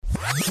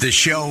The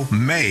show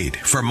made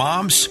for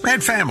moms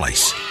and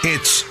families.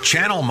 It's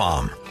Channel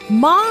Mom.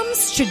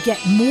 Moms should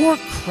get more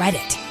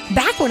credit.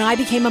 Back when I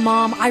became a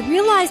mom, I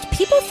realized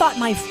people thought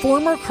my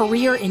former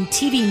career in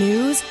TV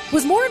news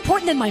was more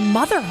important than my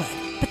motherhood.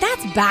 But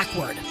that's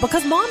backward,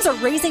 because moms are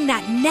raising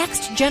that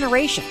next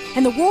generation,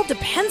 and the world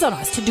depends on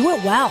us to do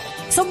it well.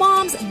 So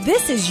moms,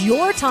 this is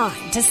your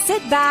time to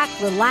sit back,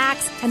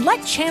 relax, and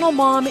let Channel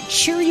Mom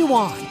cheer you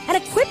on and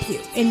equip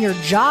you in your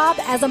job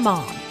as a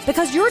mom,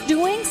 because you're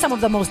doing some of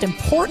the most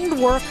important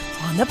work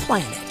on the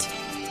planet.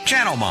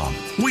 Channel Mom.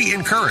 We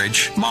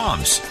encourage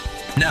moms.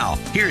 Now,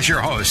 here's your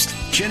host,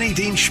 Jenny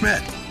Dean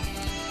Schmidt.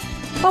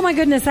 Oh my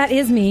goodness, that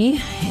is me,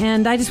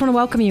 and I just want to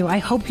welcome you. I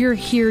hope you're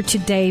here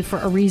today for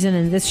a reason,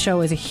 and this show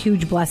is a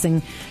huge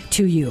blessing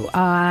to you.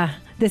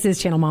 This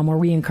is Channel Mom, where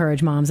we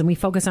encourage moms, and we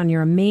focus on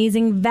your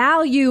amazing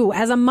value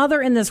as a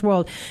mother in this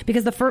world,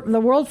 because the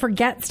world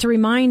forgets to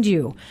remind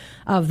you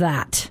of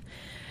that.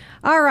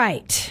 All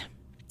right.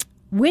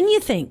 When you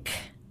think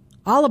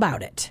all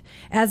about it,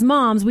 as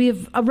moms, we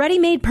have a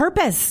ready-made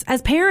purpose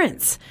as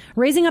parents,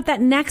 raising up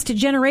that next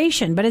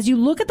generation. But as you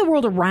look at the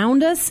world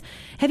around us,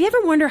 have you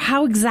ever wondered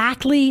how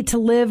exactly to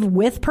live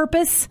with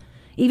purpose,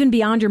 even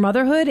beyond your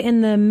motherhood,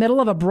 in the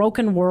middle of a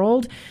broken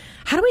world?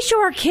 How do we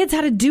show our kids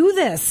how to do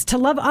this, to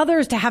love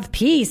others, to have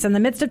peace in the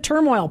midst of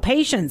turmoil,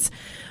 patience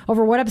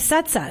over what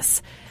upsets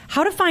us?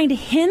 How to find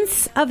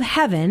hints of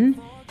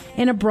heaven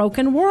in a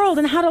broken world,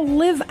 and how to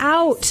live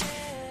out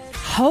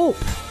hope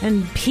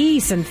and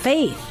peace and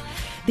faith.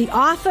 The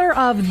author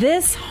of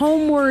This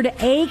Homeward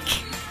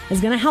Ache is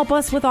going to help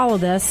us with all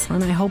of this,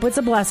 and I hope it's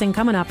a blessing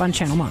coming up on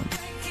Channel Mom.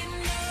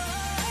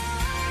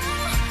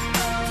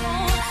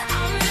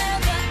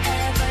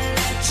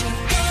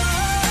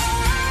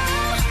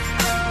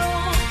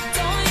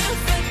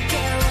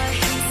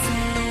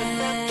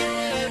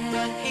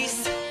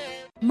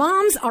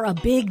 Moms are a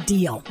big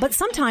deal, but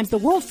sometimes the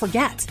world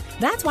forgets.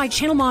 That's why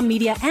Channel Mom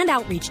Media and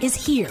Outreach is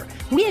here.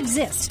 We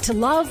exist to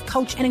love,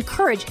 coach, and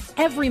encourage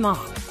every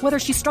mom, whether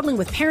she's struggling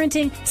with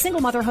parenting,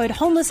 single motherhood,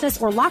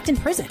 homelessness, or locked in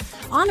prison.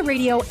 On the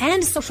radio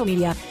and social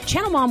media,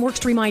 Channel Mom works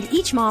to remind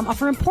each mom of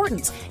her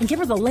importance and give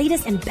her the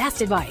latest and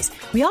best advice.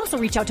 We also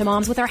reach out to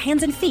moms with our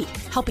hands and feet,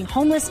 helping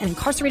homeless and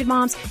incarcerated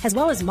moms, as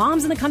well as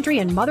moms in the country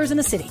and mothers in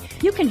the city.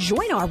 You can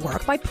join our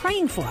work by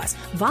praying for us,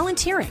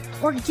 volunteering,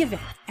 or giving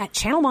at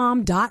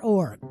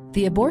channelmom.org.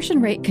 The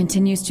abortion rate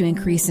continues to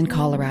increase in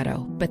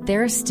Colorado, but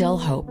there is still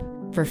hope.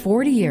 For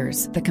 40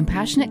 years, the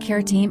Compassionate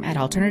Care Team at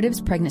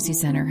Alternatives Pregnancy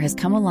Center has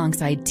come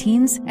alongside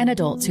teens and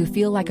adults who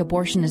feel like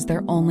abortion is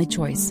their only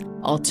choice.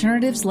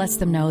 Alternatives lets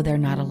them know they're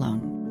not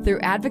alone.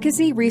 Through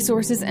advocacy,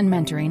 resources, and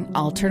mentoring,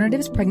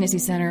 Alternatives Pregnancy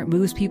Center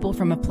moves people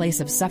from a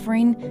place of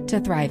suffering to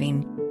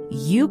thriving.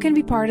 You can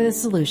be part of the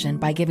solution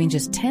by giving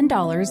just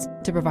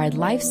 $10 to provide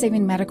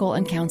life-saving medical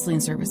and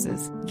counseling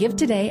services. Give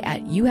today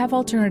at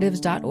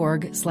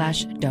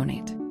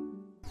youhavealternatives.org/donate.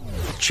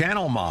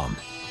 Channel Mom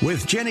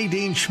with Jenny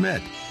Dean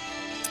Schmidt.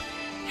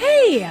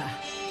 Hey,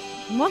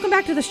 welcome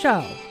back to the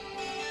show.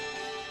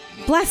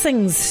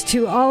 Blessings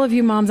to all of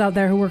you moms out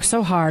there who work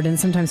so hard and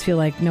sometimes feel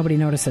like nobody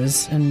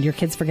notices and your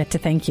kids forget to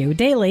thank you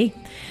daily,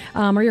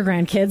 or your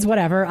grandkids,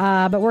 whatever.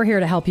 But we're here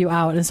to help you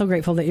out, and so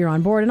grateful that you're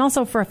on board. And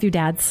also for a few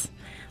dads,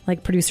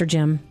 like producer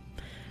Jim,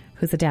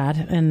 who's a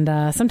dad,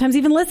 and sometimes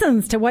even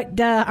listens to what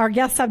our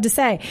guests have to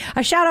say.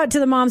 A shout out to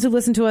the moms who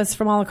listen to us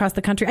from all across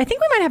the country. I think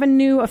we might have a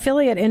new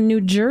affiliate in New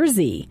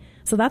Jersey,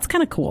 so that's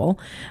kind of cool.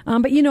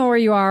 But you know where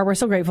you are. We're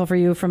so grateful for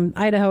you, from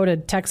Idaho to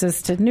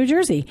Texas to New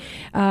Jersey.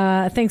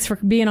 Thanks for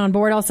being on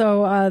board.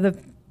 Also, the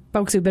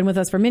folks who've been with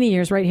us for many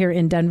years right here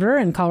in Denver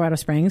and Colorado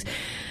Springs.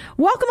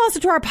 Welcome also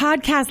to our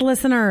podcast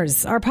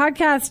listeners. Our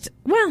podcast,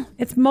 well,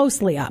 it's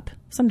mostly up.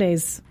 Some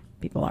days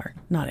people are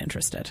not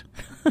interested.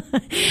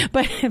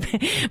 but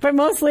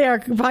mostly our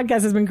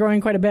podcast has been growing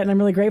quite a bit, and I'm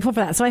really grateful for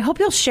that. So I hope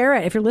you'll share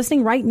it. If you're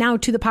listening right now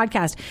to the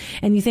podcast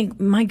and you think,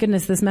 my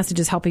goodness, this message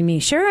is helping me,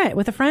 share it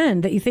with a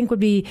friend that you think would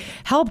be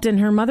helped in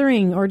her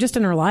mothering or just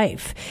in her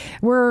life.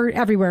 We're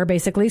everywhere,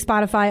 basically.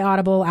 Spotify,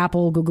 Audible,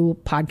 Apple, Google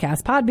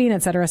Podcasts, Podbean,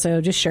 etc.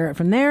 So just share it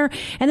from there.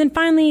 And then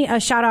finally, a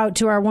shout out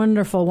to our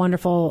wonderful,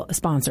 wonderful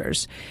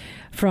sponsors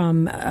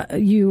from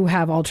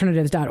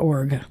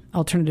youhavealternatives.org,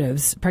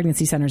 Alternatives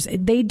Pregnancy Centers.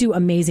 They do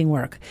amazing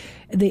work.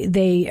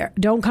 They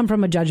don't come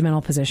from a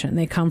judgmental position.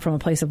 They come from a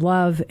place of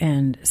love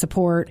and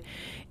support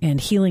and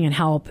healing and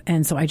help.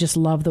 And so I just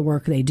love the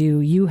work they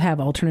do.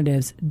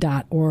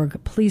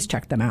 Youhavealternatives.org. Please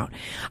check them out.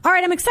 All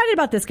right, I'm excited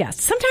about this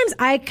guest. Sometimes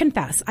I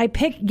confess, I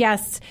pick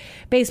guests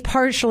based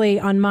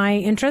partially on my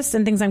interests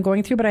and things I'm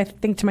going through, but I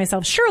think to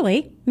myself,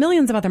 surely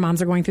millions of other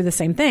moms are going through the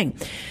same thing.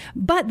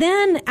 But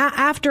then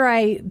after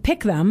I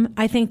pick them,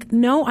 I think,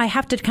 no, I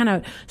have to kind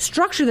of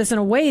structure this in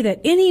a way that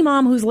any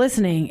mom who's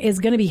listening is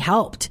going to be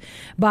helped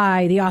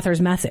by the author's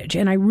message.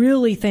 And I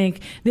really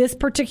think this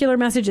particular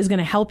message is going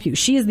to help you.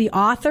 She is the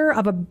author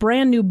of a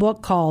brand new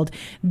book called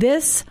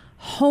This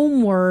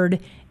Homeward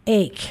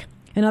Ache.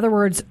 In other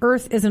words,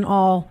 Earth isn't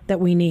all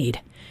that we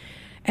need.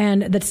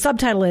 And the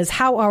subtitle is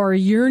How Our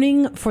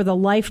Yearning for the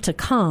Life to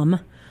Come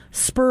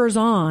spurs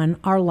on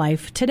our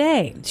life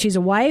today. She's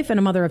a wife and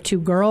a mother of 2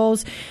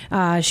 girls.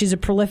 She's a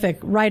prolific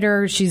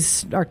writer.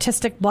 She's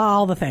artistic, blah,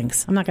 all the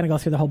things. I'm not going to go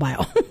through the whole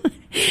bio.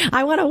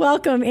 I want to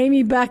welcome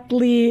Amy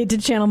Beckley to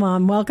Channel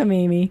Mom. Welcome,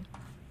 Amy.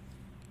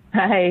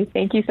 Hi,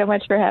 thank you so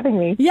much for having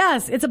me.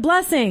 Yes, it's a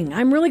blessing.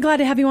 I'm really glad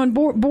to have you on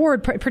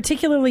board,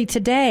 particularly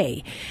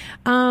today.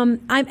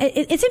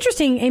 It's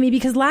interesting, Amy,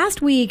 because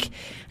last week,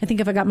 I think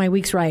if I got my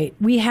weeks right,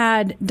 we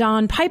had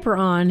Don Piper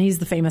on. He's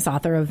the famous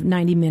author of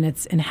 90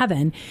 Minutes in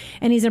Heaven,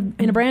 and he's in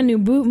a brand new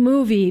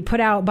movie put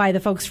out by the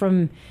folks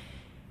from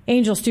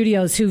Angel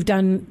Studios who've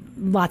done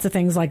lots of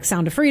things like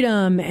Sound of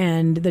Freedom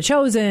and The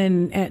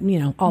Chosen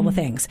and, all the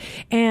things.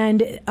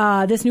 And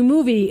this new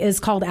movie is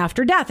called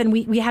After Death. And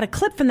we had a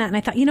clip from that. And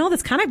I thought,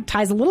 this kind of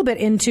ties a little bit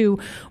into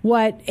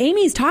what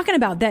Amy's talking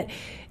about, that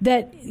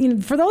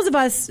for those of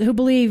us who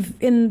believe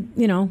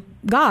in,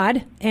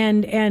 God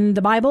and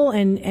the Bible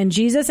and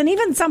Jesus, and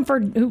even some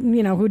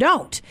who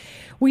don't.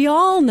 We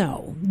all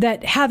know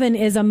that heaven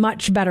is a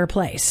much better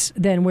place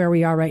than where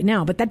we are right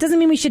now. But that doesn't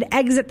mean we should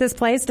exit this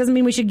place. Doesn't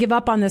mean we should give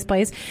up on this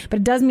place.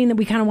 But it does mean that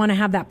we kind of want to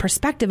have that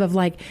perspective of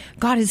like,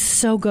 God is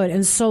so good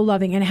and so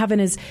loving, and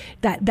heaven is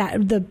that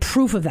the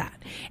proof of that.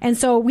 And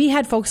so we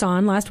had folks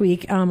on last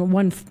week,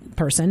 one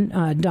person,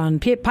 Don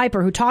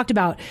Piper, who talked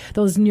about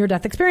those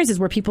near-death experiences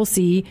where people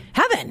see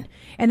heaven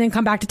and then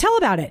come back to tell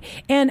about it.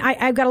 And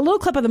I've got a little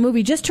clip of the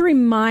movie just to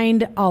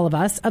remind all of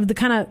us of the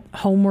kind of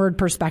homeward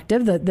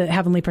perspective, the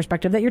heavenly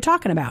perspective that you're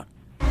talking about.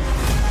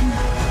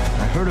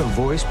 I heard a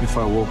voice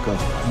before I woke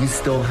up. You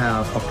still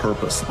have a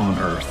purpose on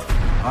earth.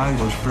 I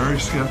was very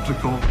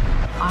skeptical.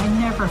 I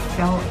never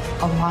felt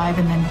alive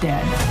and then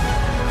dead.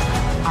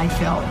 I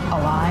felt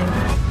alive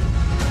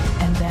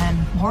and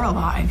then more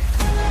alive.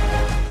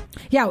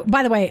 Yeah,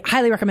 by the way,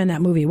 highly recommend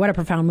that movie. What a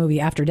profound movie,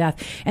 After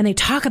Death. And they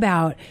talk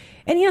about,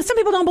 and some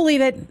people don't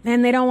believe it,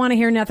 and they don't want to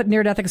hear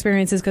near-death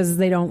experiences because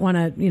they don't want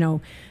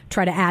to,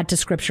 try to add to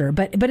Scripture.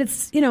 But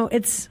it's,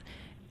 it's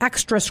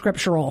extra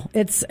scriptural.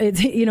 It's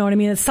you know what I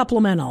mean? It's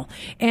supplemental.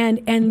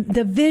 And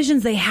the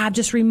visions they have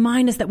just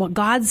remind us that what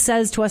God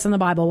says to us in the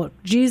Bible,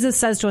 what Jesus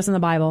says to us in the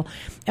Bible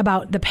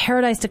about the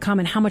paradise to come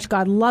and how much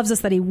God loves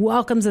us, that he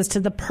welcomes us to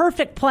the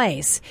perfect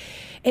place,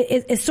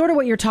 it's sort of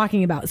what you're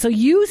talking about. So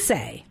you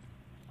say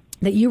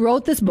that you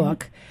wrote this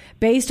book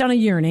based on a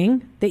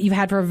yearning that you've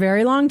had for a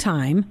very long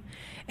time.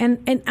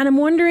 And I'm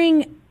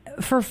wondering,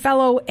 for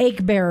fellow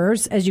ache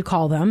bearers, as you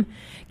call them,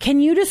 can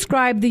you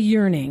describe the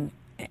yearning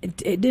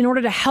in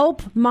order to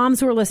help moms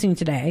who are listening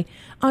today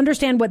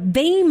understand what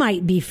they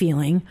might be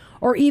feeling,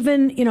 or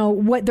even,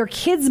 what their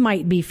kids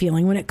might be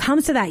feeling when it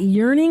comes to that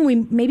yearning we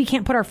maybe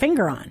can't put our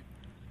finger on?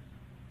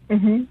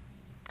 Mm-hmm.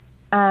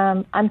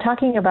 I'm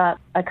talking about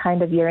a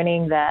kind of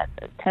yearning that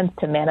tends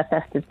to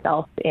manifest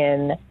itself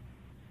in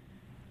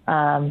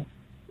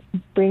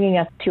bringing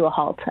us to a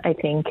halt, I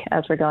think,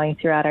 as we're going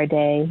throughout our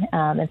day.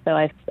 And so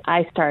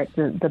I start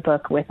the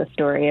book with a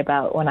story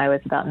about when I was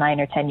about 9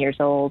 or 10 years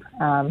old,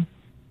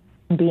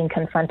 being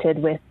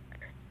confronted with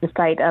the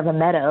sight of a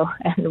meadow.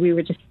 And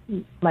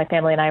my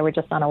family and I were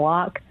just on a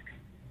walk,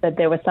 but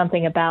there was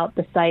something about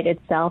the site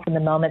itself and the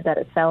moment that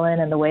it fell in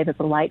and the way that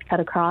the light cut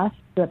across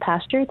the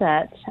pasture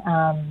that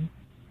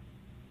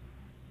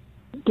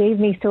gave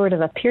me sort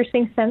of a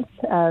piercing sense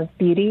of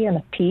beauty and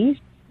of peace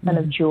and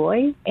of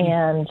joy.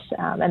 And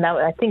that,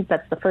 I think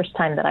that's the first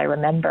time that I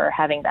remember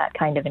having that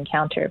kind of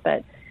encounter.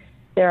 But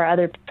there are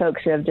other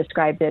folks who have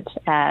described it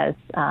as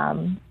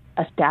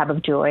a stab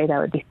of joy. That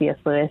would be C.S.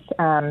 Lewis.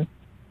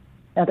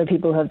 Other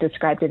people have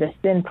described it as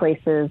thin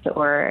places,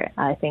 or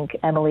I think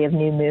Emily of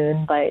New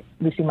Moon by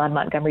Lucy Maud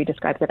Montgomery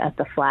describes it as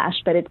the flash.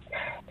 But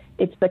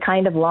it's the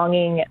kind of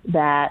longing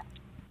that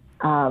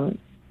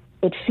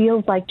it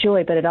feels like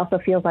joy, but it also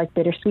feels like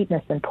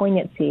bittersweetness and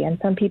poignancy. And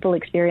some people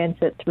experience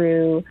it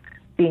through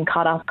being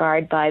caught off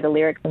guard by the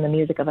lyrics and the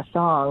music of a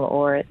song,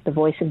 or the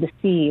voice of the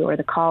sea, or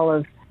the call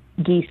of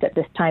geese at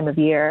this time of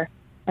year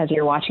as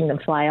you're watching them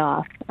fly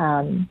off.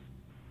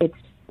 It's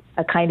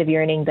a kind of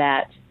yearning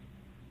that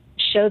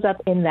shows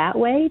up in that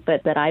way,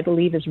 but that I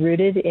believe is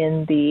rooted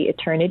in the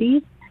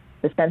eternity,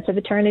 the sense of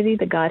eternity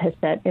that God has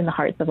set in the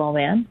hearts of all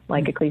man,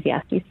 like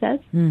Ecclesiastes says.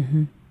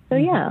 Mm-hmm. So,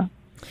 yeah.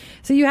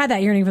 So you had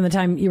that yearning from the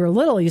time you were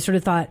little. You sort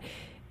of thought,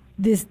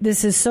 this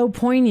is so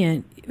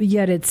poignant,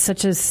 yet it's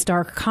such a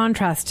stark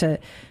contrast to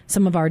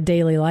some of our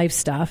daily life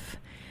stuff.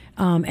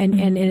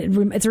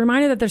 It's a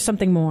reminder that there's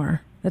something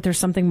more,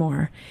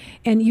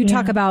 And you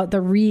talk about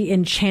the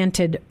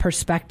re-enchanted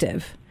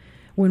perspective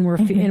when we're,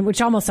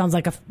 which almost sounds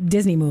like a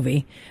Disney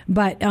movie,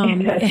 but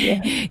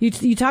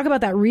you talk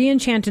about that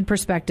re-enchanted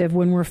perspective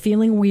when we're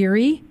feeling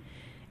weary,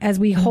 as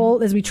we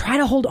try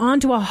to hold on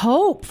to a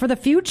hope for the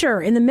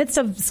future in the midst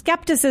of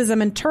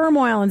skepticism and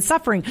turmoil and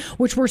suffering,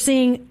 which we're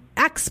seeing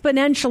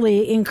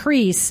exponentially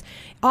increase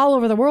all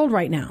over the world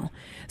right now.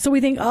 So we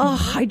think,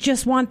 I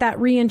just want that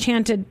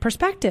re-enchanted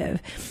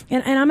perspective.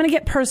 And I'm going to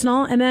get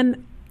personal, and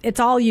then it's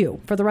all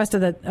you for the rest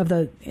of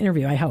the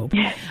interview, I hope.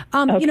 Okay.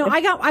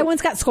 I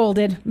once got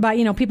scolded by,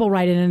 people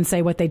write in and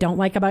say what they don't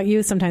like about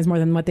you, sometimes more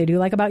than what they do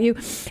like about you.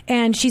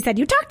 And she said,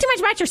 you talk too much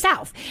about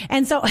yourself.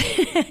 And so,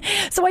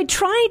 so I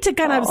try to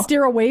kind of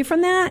steer away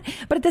from that.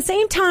 But at the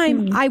same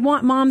time, I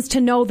want moms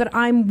to know that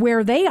I'm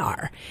where they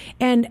are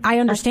and I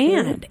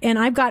understand and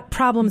I've got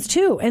problems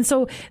too. And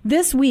so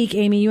this week,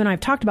 Amy, you and I have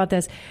talked about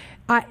this.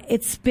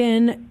 It's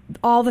been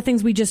all the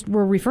things we just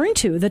were referring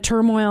to, the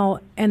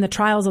turmoil and the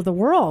trials of the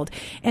world.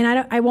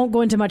 And I won't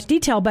go into much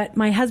detail, but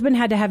my husband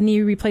had to have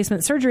knee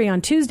replacement surgery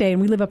on Tuesday,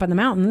 and we live up in the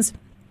mountains.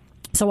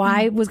 So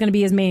I was going to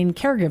be his main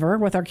caregiver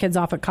with our kids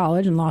off at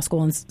college and law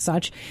school and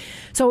such.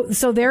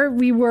 So there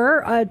we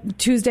were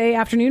Tuesday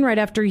afternoon, right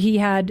after he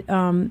had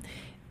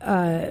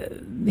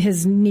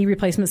his knee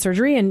replacement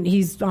surgery, and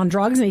he's on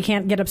drugs and he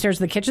can't get upstairs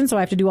to the kitchen, so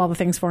I have to do all the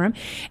things for him.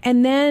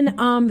 And then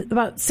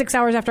about 6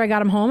 hours after I got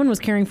him home and was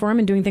caring for him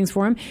and doing things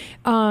for him,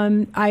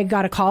 I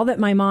got a call that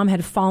my mom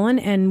had fallen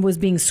and was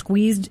being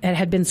squeezed,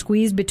 had been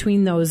squeezed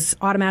between those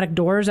automatic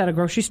doors at a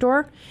grocery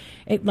store.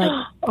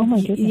 Oh my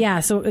goodness.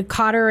 Yeah, so it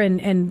caught her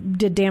and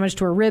did damage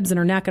to her ribs and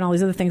her neck and all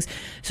these other things.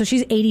 So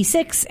she's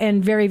 86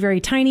 and very, very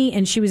tiny,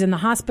 and she was in the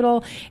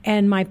hospital.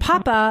 And my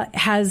papa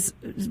has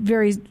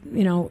very,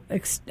 he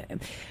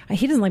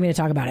doesn't like me to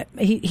talk about it.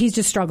 He's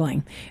just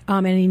struggling,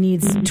 and he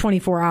needs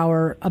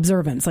 24-hour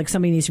observance. Like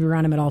somebody needs to be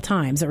around him at all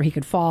times, or he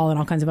could fall and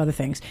all kinds of other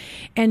things.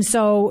 And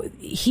so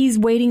he's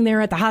waiting there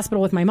at the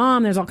hospital with my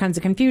mom. There's all kinds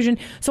of confusion.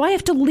 So I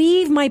have to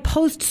leave my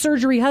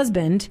post-surgery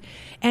husband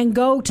and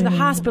go to the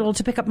hospital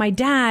to pick up my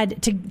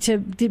dad to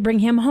bring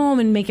him home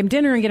and make him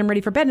dinner and get him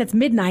ready for bed. And it's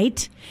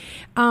midnight.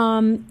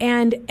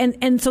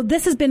 And so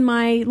this has been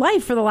my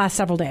life for the last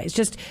several days,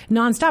 just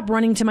nonstop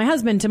running to my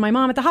husband, to my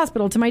mom at the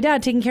hospital, to my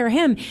dad, taking care of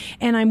him.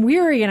 And I'm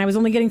weary and I was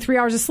only getting 3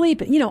 hours of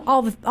sleep,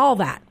 all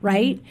that.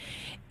 Right.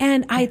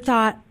 And I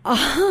thought,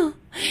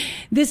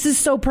 this is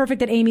so perfect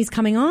that Amy's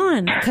coming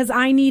on, because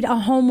I need a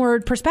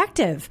homeward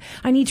perspective.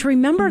 I need to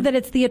remember that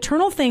it's the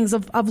eternal things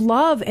of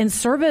love and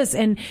service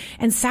and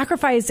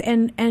sacrifice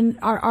and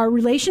our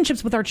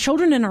relationships with our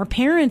children and our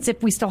parents,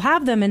 if we still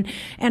have them,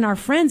 and our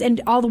friends,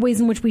 and all the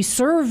ways in which we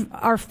serve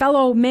our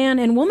fellow man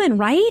and woman,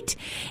 right?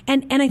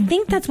 And I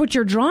think that's what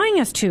you're drawing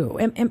us to.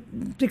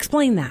 And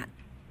explain that.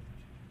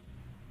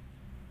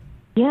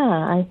 Yeah,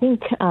 I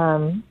think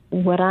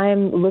what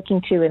I'm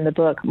looking to in the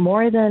book,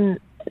 more than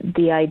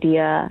the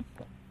idea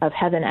of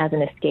heaven as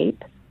an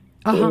escape,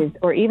 is,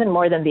 or even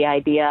more than the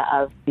idea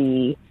of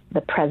the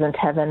present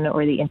heaven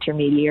or the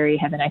intermediary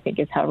heaven, I think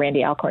is how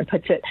Randy Alcorn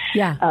puts it.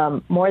 Yeah.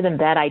 More than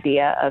that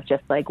idea of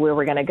just like where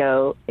we're going to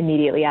go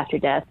immediately after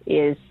death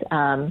is,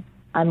 I'm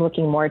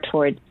looking more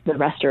towards the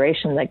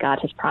restoration that God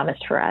has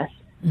promised for us,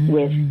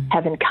 with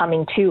heaven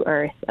coming to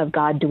earth, of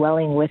God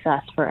dwelling with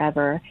us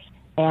forever,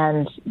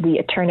 and the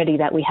eternity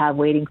that we have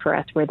waiting for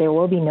us, where there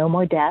will be no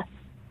more death,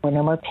 or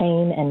no more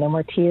pain and no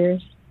more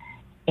tears.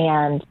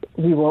 And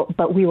we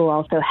will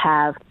also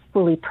have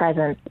fully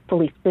present,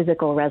 fully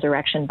physical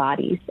resurrection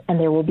bodies, and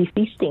there will be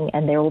feasting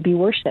and there will be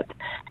worship.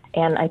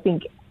 And I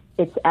think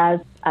it's, as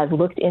I've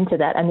looked into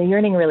that, and the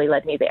yearning really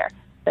led me there,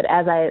 but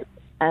as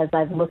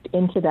I've looked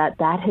into that,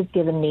 that has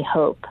given me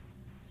hope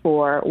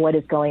for what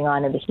is going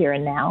on in the here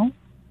and now,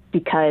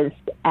 because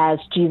as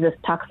Jesus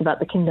talks about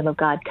the kingdom of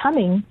God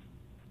coming,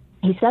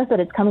 he says that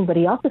it's coming, but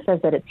he also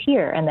says that it's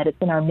here and that it's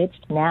in our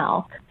midst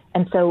now.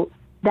 And so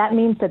that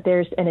means that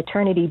there's an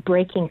eternity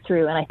breaking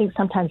through. And I think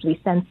sometimes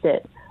we sense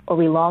it or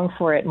we long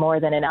for it more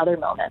than in other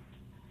moments.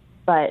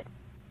 But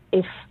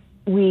if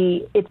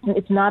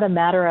it's not a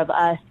matter of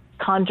us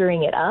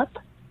conjuring it up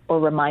or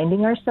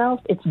reminding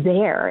ourselves, it's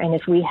there. And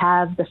if we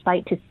have the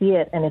sight to see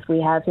it, and if we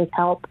have his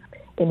help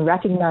in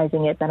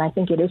recognizing it, then I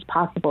think it is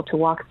possible to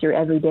walk through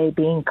every day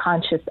being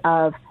conscious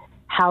of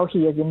how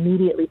he is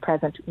immediately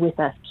present with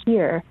us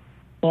here.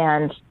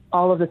 And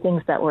all of the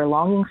things that we're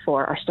longing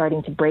for are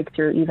starting to break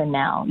through even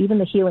now, even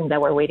the healing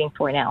that we're waiting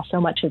for now.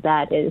 So much of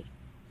that is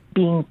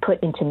being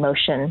put into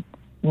motion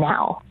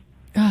now.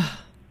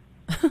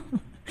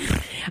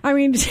 I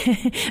mean,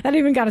 that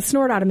even got a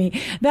snort out of me.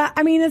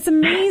 It's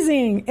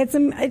amazing.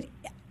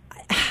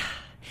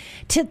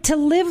 To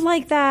live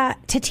like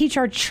that, to teach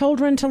our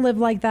children to live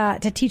like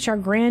that, to teach our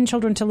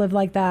grandchildren to live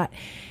like that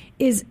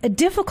is a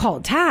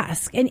difficult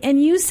task.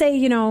 And you say,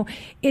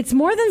 it's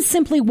more than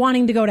simply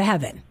wanting to go to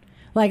heaven.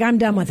 Like, I'm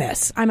done with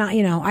this. I'm out,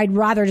 I'd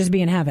rather just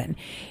be in heaven.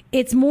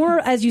 It's more,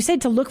 as you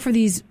said, to look for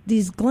these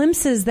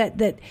glimpses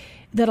that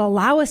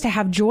allow us to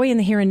have joy in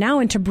the here and now,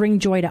 and to bring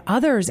joy to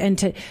others, and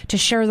to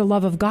share the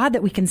love of God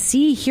that we can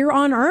see here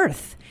on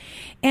earth.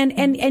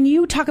 And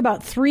you talk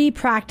about 3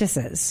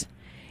 practices,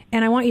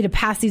 and I want you to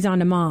pass these on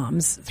to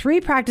moms. 3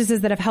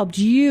 practices that have helped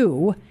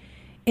you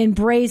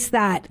embrace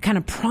that kind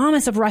of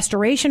promise of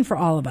restoration for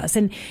all of us,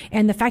 and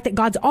the fact that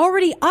God's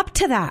already up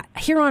to that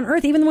here on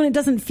earth, even when it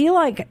doesn't feel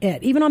like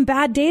it, even on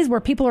bad days where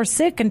people are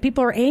sick and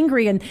people are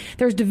angry and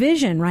there's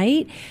division,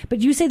 right?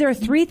 But you say there are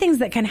 3 things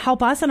that can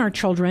help us and our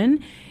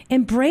children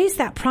embrace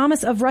that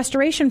promise of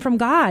restoration from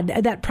God,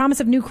 that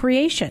promise of new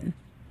creation.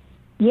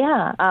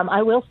 Yeah,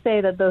 I will say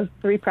that those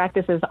 3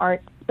 practices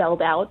aren't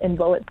spelled out in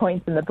bullet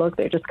points in the book.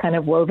 They're just kind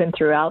of woven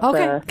throughout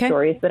the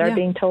stories that are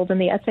being told in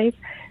the essays.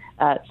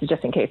 So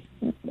just in case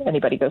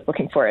anybody goes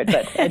looking for it.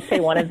 But I'd say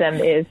one of them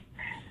is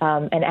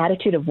an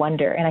attitude of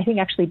wonder. And I think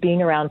actually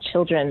being around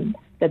children,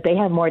 that they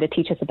have more to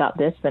teach us about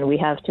this than we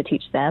have to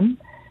teach them.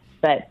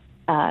 But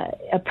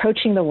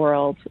approaching the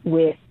world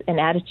with an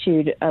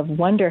attitude of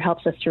wonder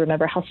helps us to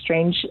remember how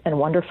strange and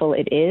wonderful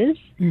it is.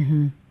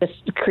 Mm-hmm. This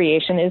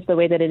creation is the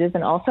way that it is,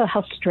 and also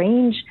how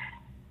strange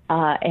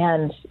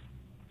and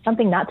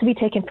something not to be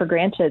taken for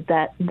granted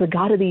that the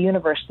God of the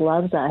universe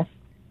loves us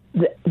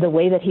the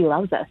way that he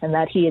loves us, and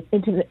that he is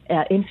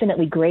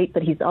infinitely great,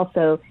 but he's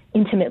also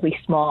intimately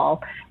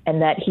small,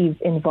 and that he's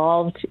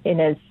involved in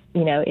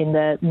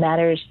the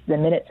matters, the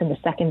minutes and the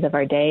seconds of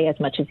our day as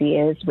much as he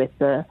is with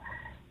the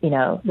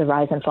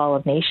rise and fall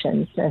of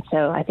nations. And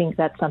so I think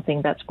that's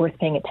something that's worth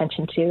paying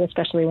attention to,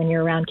 especially when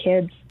you're around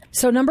kids.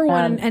 So number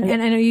one,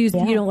 and I know you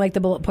don't like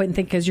the bullet point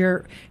thing because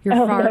you're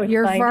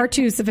far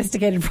too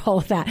sophisticated for all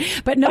of that.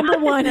 But number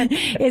one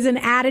is an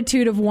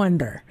attitude of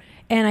wonder.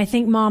 And I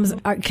think moms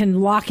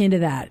can lock into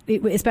that,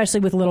 especially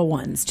with little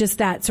ones. Just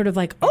that sort of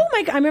like, oh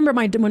my God. I remember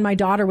when my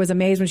daughter was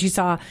amazed when she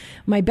saw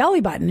my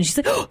belly button, and she's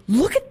like, oh,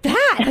 look at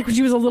that. Like when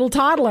she was a little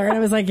toddler. And I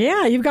was like,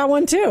 yeah, you've got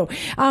one too.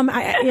 But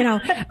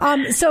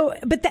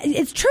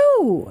it's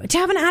true to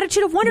have an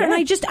attitude of wonder.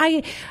 Yes.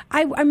 And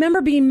I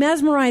remember being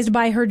mesmerized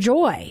by her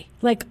joy.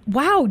 Like,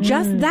 wow,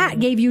 just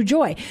that gave you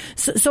joy.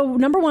 So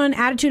number one,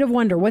 attitude of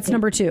wonder. What's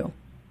number two?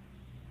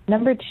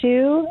 Number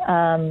two,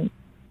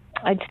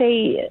 I'd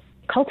say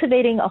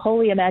cultivating a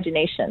holy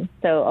imagination.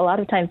 So a lot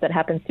of times that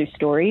happens through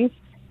stories.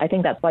 I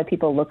think that's why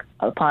people look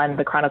upon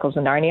the Chronicles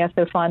of Narnia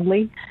so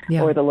fondly,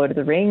 or the Lord of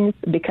the Rings,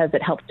 because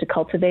it helps to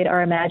cultivate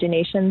our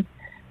imaginations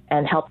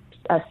and helps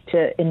us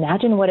to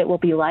imagine what it will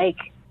be like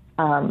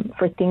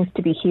for things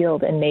to be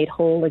healed and made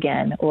whole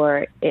again.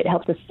 Or it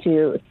helps us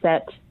to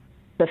set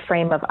the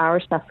frame of our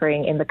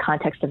suffering in the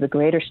context of the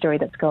greater story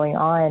that's going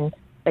on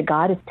that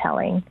God is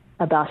telling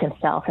about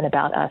himself and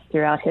about us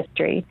throughout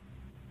history.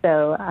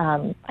 So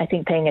I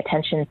think paying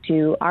attention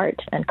to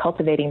art and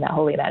cultivating that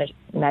holy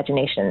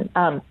imagination.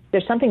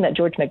 There's something that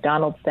George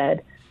MacDonald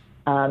said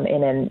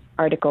in an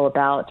article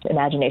about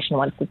imagination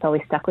once that's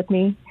always stuck with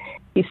me.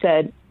 He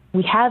said,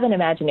 we have an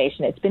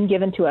imagination. It's been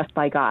given to us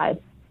by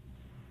God.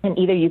 And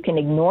either you can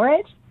ignore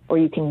it or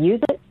you can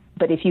use it.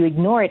 But if you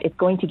ignore it, it's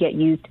going to get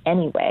used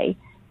anyway.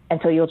 And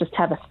so you'll just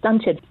have a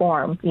stunted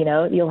form,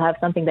 you'll have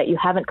something that you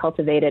haven't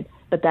cultivated,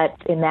 but that's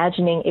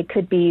imagining. It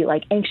could be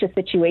like anxious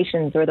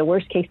situations or the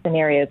worst case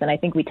scenarios. And I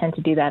think we tend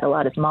to do that a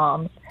lot as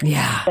moms.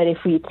 Yeah. But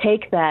if we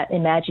take that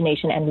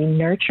imagination and we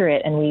nurture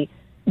it, and we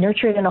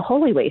nurture it in a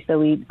holy way, so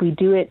we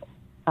do it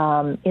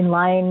in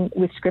line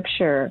with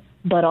Scripture,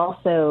 but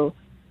also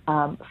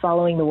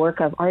following the work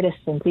of artists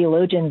and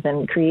theologians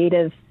and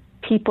creative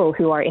people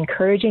who are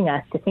encouraging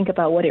us to think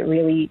about what it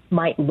really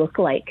might look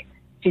like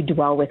to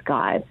dwell with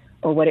God,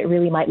 or what it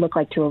really might look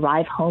like to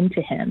arrive home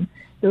to him.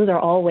 Those are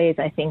all ways,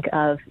 I think,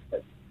 of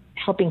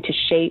helping to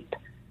shape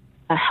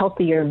a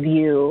healthier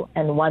view,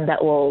 and one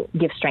that will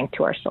give strength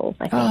to our souls,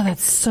 I think. Oh,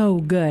 that's so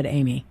good,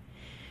 Amy.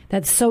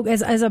 That's so,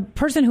 as a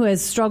person who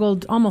has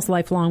struggled almost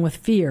lifelong with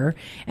fear,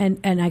 and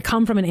I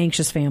come from an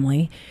anxious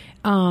family,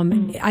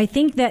 I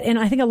think that, and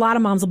I think a lot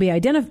of moms will be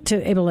able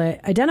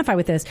to identify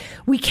with this.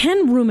 We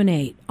can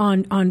ruminate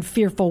on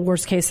fearful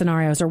worst case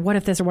scenarios, or what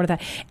if this or what if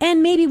that,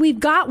 and maybe we've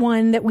got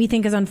one that we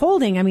think is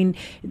unfolding. I mean,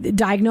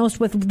 diagnosed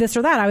with this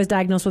or that. I was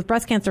diagnosed with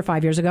breast cancer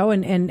 5 years ago,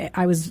 and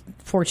I was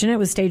fortunate. It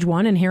was stage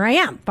 1, and here I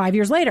am 5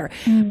 years later.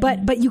 Mm-hmm.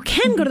 But you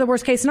can go to the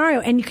worst case scenario,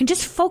 and you can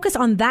just focus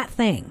on that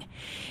thing.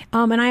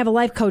 And I have a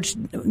life coach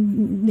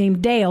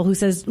named Dale who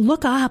says,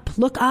 look up,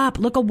 look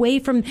away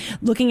from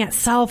looking at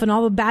self and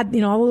all the bad,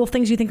 all the little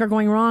things you think are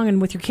going wrong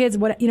and with your kids,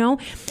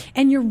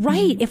 and you're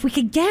right. If we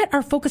could get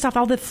our focus off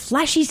all the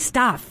fleshy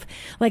stuff,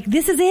 like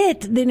this is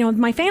it,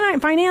 my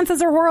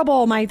finances are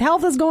horrible, my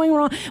health is going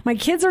wrong, my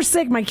kids are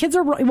sick, my kids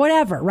are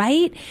whatever,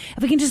 right?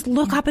 If we can just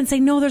look up and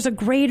say, no, there's a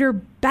greater,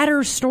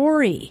 better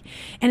story,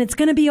 and it's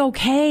going to be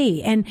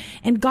okay. And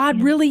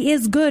God really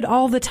is good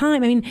all the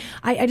time. I mean,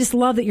 I just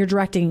love that you're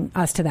directing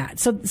us to that.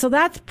 So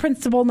that's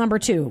principle number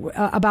 2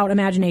 about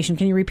imagination.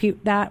 Can you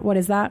repeat that? What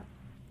is that?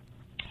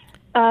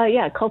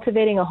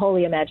 Cultivating a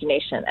holy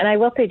imagination. And I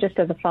will say, just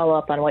as a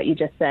follow-up on what you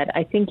just said,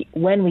 I think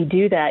when we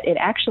do that, it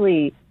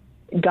actually,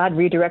 God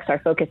redirects our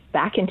focus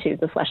back into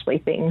the fleshly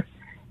things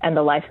and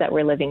the life that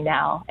we're living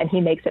now. And he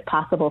makes it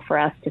possible for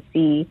us to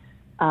see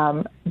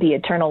the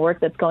eternal work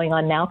that's going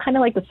on now, kind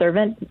of like the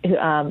servant,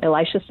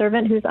 Elisha's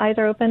servant, whose eyes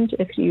are opened,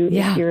 if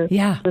your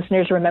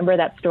listeners remember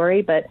that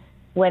story. But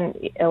when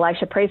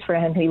Elisha prays for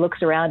him, he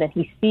looks around and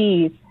he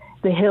sees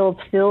the hills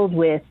filled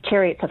with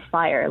chariots of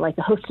fire, like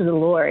the host of the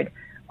Lord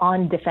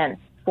on defense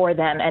for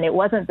them. And it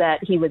wasn't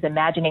that he was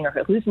imagining or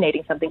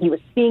hallucinating something. He was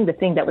seeing the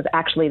thing that was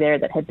actually there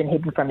that had been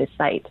hidden from his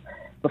sight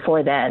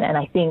before then. And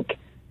I think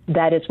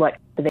that is what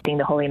cultivating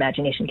the holy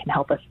imagination can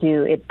help us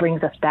do. It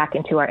brings us back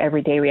into our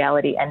everyday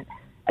reality, and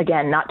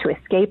again, not to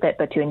escape it,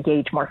 but to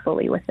engage more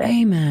fully with it.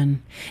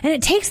 Amen. And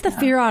it takes the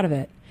fear out of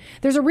it.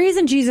 There's a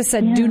reason Jesus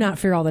said, do not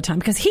fear all the time,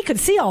 because he could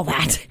see all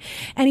that.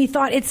 And he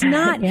thought it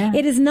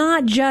is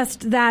not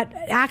just that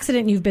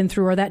accident you've been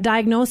through or that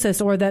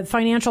diagnosis or that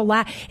financial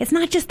it's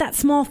not just that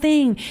small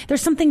thing.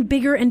 There's something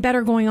bigger and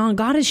better going on.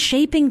 God is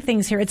shaping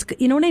things here. It's,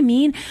 you know what I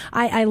mean?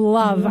 I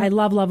love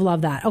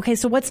that. Okay.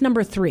 So what's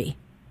number 3?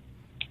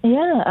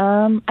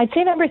 Yeah. I'd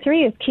say number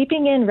 3 is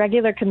keeping in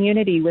regular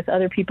community with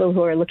other people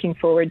who are looking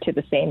forward to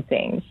the same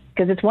things.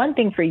 Because it's one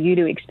thing for you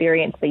to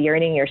experience the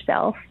yearning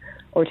yourself,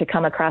 or to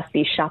come across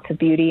these shots of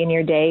beauty in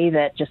your day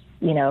that just,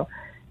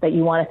 that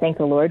you want to thank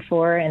the Lord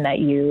for and that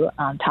you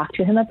talk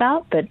to him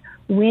about. But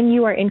when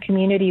you are in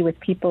community with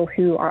people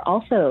who are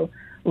also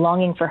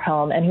longing for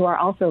home and who are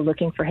also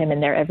looking for him in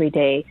their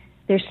everyday,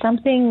 there's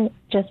something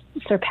just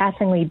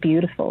surpassingly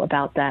beautiful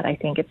about that. I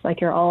think it's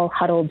like you're all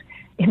huddled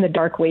in the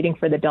dark waiting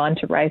for the dawn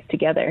to rise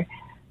together.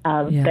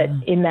 But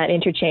in that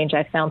interchange,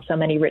 I found so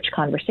many rich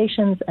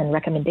conversations and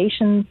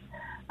recommendations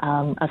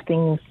of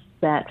things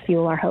that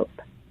fuel our hope.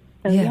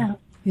 So,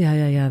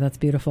 Yeah. That's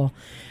beautiful.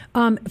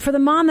 For the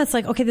mom that's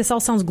like, okay, this all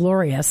sounds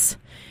glorious,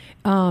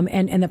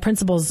 and the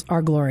principles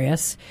are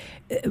glorious.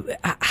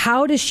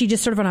 How does she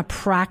just sort of on a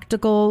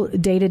practical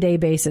day-to-day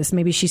basis,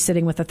 maybe she's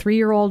sitting with a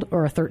 3-year-old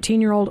or a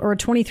 13-year-old or a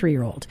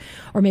 23-year-old,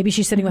 or maybe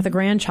she's sitting with a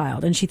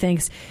grandchild and she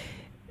thinks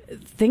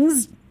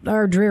things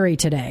are dreary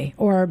today,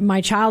 or my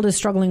child is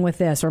struggling with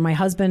this, or my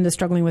husband is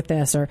struggling with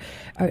this, or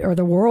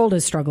the world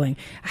is struggling.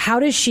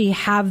 How does she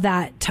have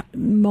that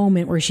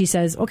moment where she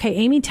says, okay,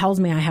 Amy tells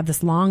me I have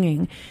this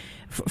longing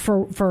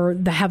for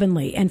the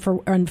heavenly and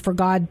for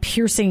God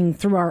piercing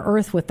through our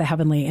earth with the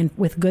heavenly and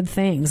with good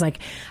things? Like,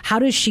 how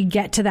does she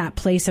get to that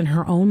place in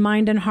her own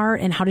mind and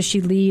heart, and how does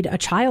she lead a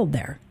child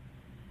there?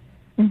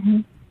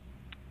 Mm-hmm.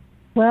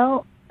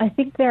 Well, I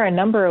think there are a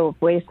number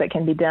of ways that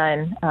can be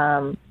done,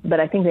 but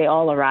I think they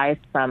all arise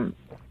from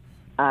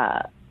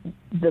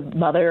the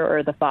mother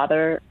or the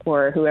father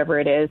or whoever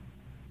it is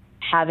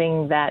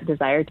having that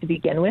desire to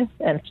begin with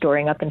and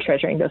storing up and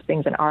treasuring those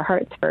things in our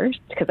hearts first,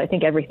 because I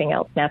think everything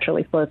else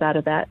naturally flows out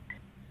of that.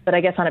 But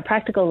I guess on a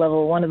practical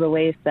level, one of the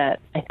ways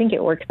that I think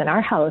it works in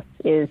our house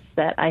is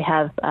that I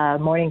have a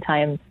morning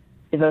time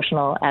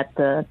devotional at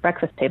the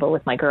breakfast table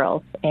with my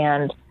girls.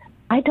 And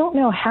I don't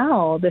know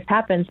how this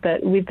happens,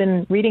 but we've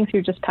been reading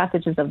through just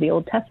passages of the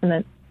Old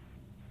Testament.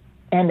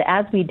 And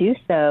as we do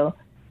so,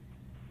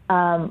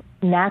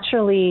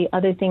 naturally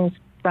other things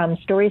from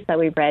stories that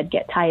we've read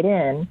get tied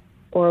in,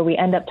 or we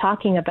end up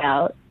talking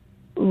about,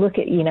 look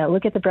at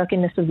the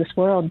brokenness of this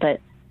world, but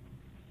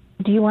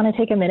do you want to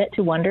take a minute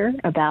to wonder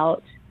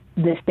about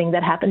this thing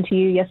that happened to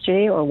you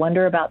yesterday, or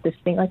wonder about this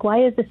thing? Like,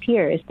 why is this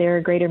here? Is there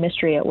a greater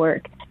mystery at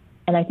work?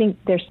 And I think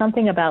there's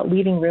something about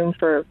leaving room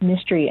for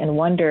mystery and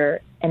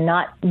wonder and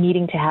not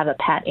needing to have a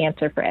pat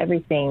answer for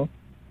everything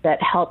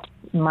that helped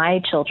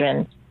my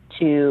children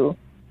to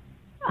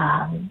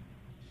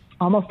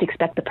almost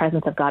expect the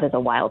presence of God as a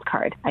wild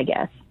card, I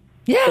guess.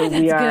 Yeah, so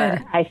that's we are,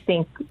 good. I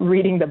think,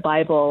 reading the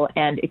Bible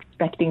and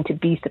expecting to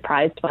be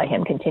surprised by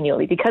him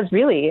continually, because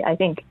really, I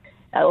think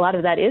a lot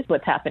of that is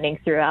what's happening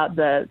throughout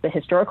the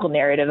historical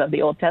narrative of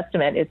the Old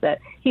Testament, is that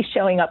he's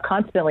showing up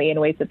constantly in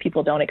ways that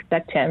people don't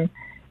expect him,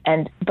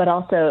 but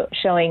also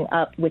showing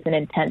up with an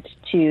intent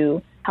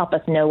to help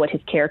us know what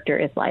his character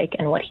is like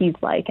and what he's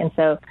like. And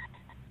so,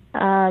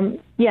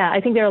 I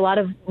think there are a lot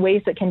of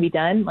ways that can be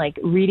done, like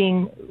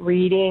reading.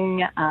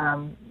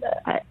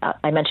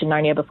 I mentioned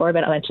Narnia before,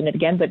 but I'll mention it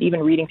again. But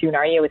even reading through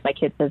Narnia with my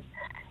kids has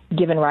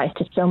given rise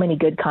to so many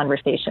good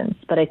conversations.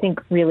 But I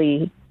think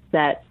really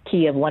that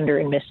key of wonder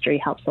and mystery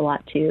helps a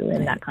lot too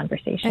in that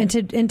conversation.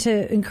 And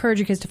to encourage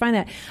your kids to find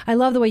that. I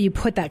love the way you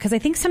put that, because I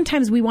think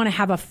sometimes we want to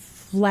have a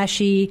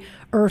fleshy,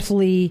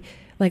 earthly,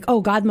 like,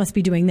 oh, God must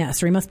be doing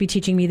this, or he must be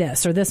teaching me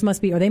this, or this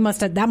must be, or that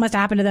must have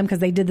happened to them because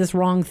they did this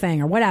wrong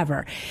thing or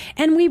whatever.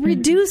 And we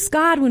reduce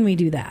God when we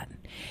do that.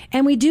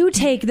 And we do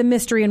take the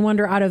mystery and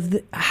wonder out of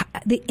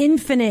the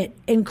infinite,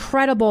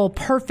 incredible,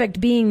 perfect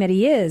being that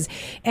he is,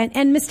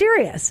 and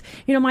mysterious.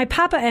 You know, my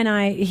papa and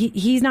I,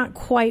 he's not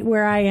quite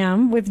where I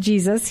am with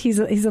Jesus. He's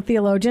a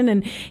theologian,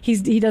 and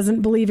he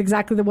doesn't believe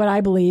exactly what I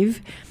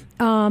believe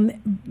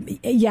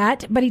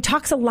yet, but he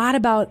talks a lot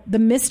about the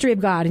mystery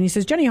of God. And he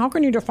says, Jenny, how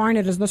can you define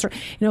it as this?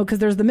 Because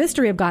there's the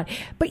mystery of God.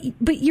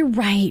 But you're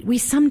right. We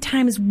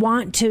sometimes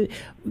want to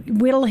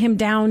whittle him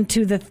down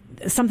to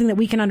something that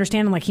we can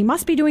understand. And like, he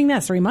must be doing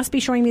this, or he must be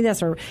showing me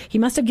this, or he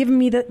must have given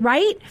me that,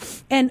 right?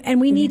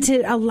 And we need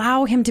to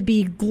allow him to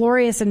be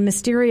glorious and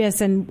mysterious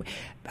and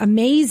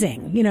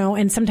amazing,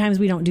 and sometimes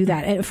we don't do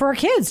that. And for our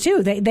kids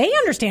too, they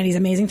understand he's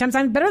amazing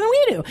sometimes better than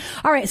we do.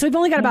 All right, so we've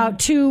only got about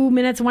 1.5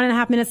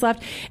 minutes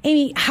left.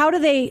 Amy, how do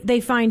they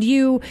find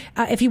you?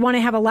 If you want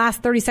to have a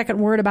last 30-second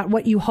word about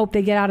what you hope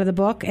they get out of the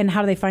book, and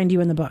how do they find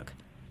you in the book?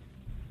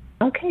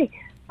 Okay.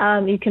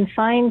 You can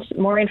find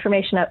more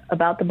information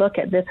about the book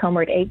at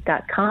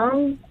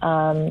thishomeward8.com.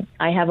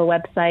 I have a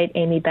website,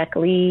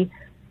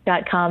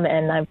 amybeckley.com,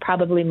 and I'm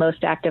probably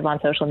most active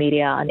on social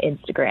media on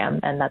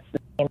Instagram, and that's the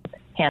same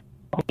handle,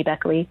 Amy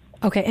Beckley.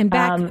 Okay, and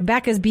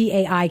Beck is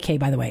Baik,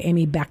 by the way,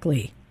 Amy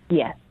Beckley.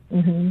 Yes.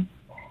 Mm-hmm.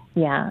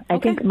 Yeah, I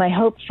think my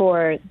hope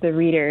for the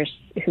readers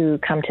who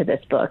come to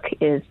this book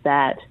is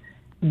that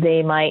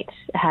they might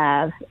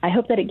have, I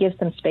hope that it gives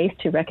them space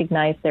to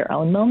recognize their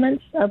own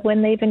moments of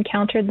when they've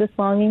encountered this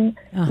longing,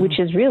 which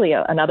is really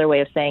another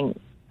way of saying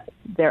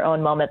their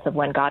own moments of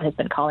when God has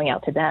been calling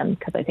out to them,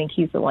 because I think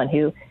he's the one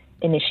who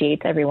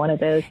initiates every one of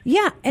those.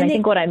 Yeah. And I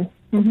think what I'm...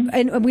 Mm-hmm.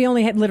 And we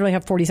only literally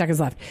have 40 seconds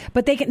left,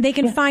 but they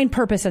can find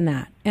purpose in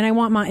that. And I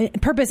want my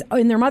purpose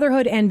in their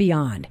motherhood and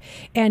beyond,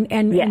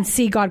 and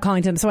see God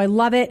calling to them. So I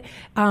love it.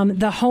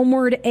 The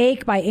Homeward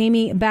Ache by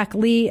Amy Beck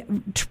Lee,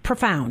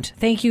 profound.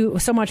 Thank you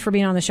so much for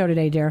being on the show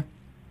today, dear.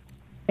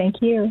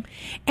 Thank you.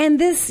 And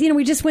this,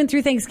 we just went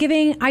through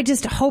Thanksgiving. I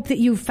just hope that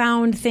you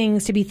found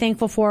things to be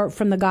thankful for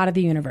from the God of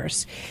the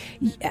universe.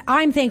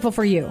 I'm thankful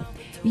for you.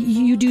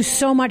 You do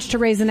so much to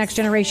raise the next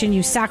generation.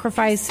 You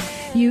sacrifice.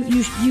 You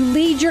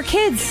lead your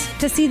kids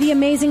to see the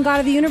amazing God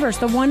of the universe,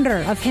 the wonder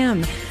of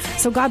Him.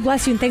 So God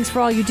bless you, and thanks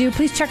for all you do.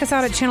 Please check us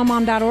out at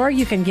channelmom.org.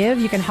 You can give.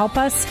 You can help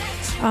us.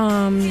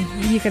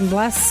 You can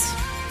bless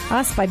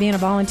us by being a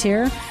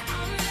volunteer.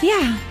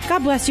 Yeah,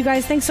 God bless you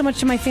guys. Thanks so much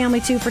to my family,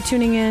 too, for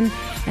tuning in.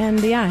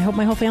 And, I hope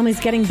my whole family's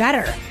getting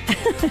better.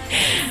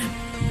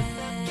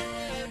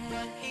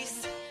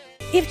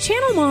 If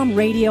Channel Mom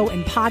Radio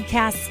and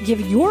podcasts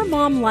give your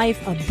mom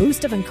life a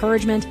boost of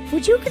encouragement,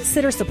 would you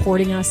consider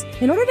supporting us?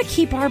 In order to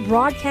keep our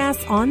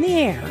broadcasts on the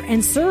air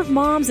and serve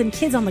moms and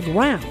kids on the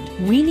ground,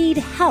 we need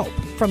help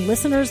from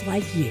listeners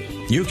like you.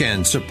 You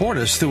can support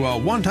us through a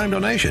one-time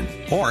donation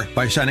or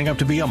by signing up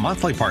to be a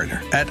monthly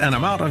partner at an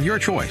amount of your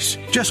choice.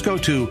 Just go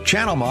to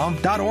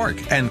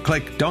channelmom.org and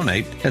click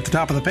Donate at the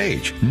top of the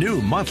page.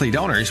 New monthly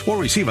donors will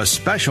receive a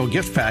special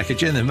gift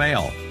package in the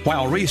mail.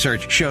 While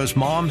research shows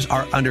moms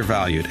are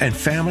undervalued and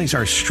families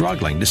are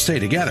struggling to stay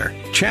together,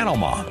 Channel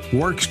Mom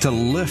works to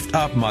lift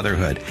up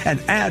motherhood and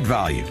add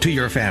value to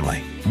your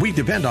family. We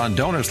depend on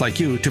donors like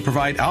you to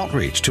provide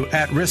outreach to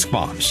at-risk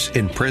moms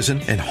in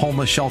prison and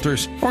homeless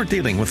shelters or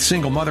dealing with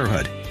single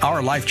motherhood.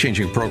 Our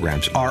life-changing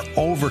programs are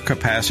over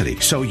capacity,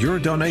 so your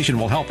donation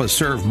will help us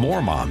serve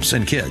more moms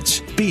and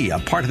kids. Be a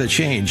part of the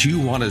change you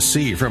want to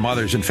see from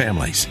mothers and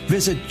families.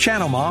 Visit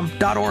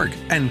channelmom.org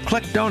and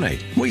click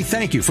Donate. We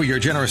thank you for your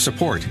generous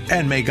support,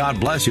 and may God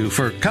bless you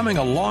for coming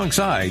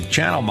alongside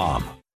Channel Mom.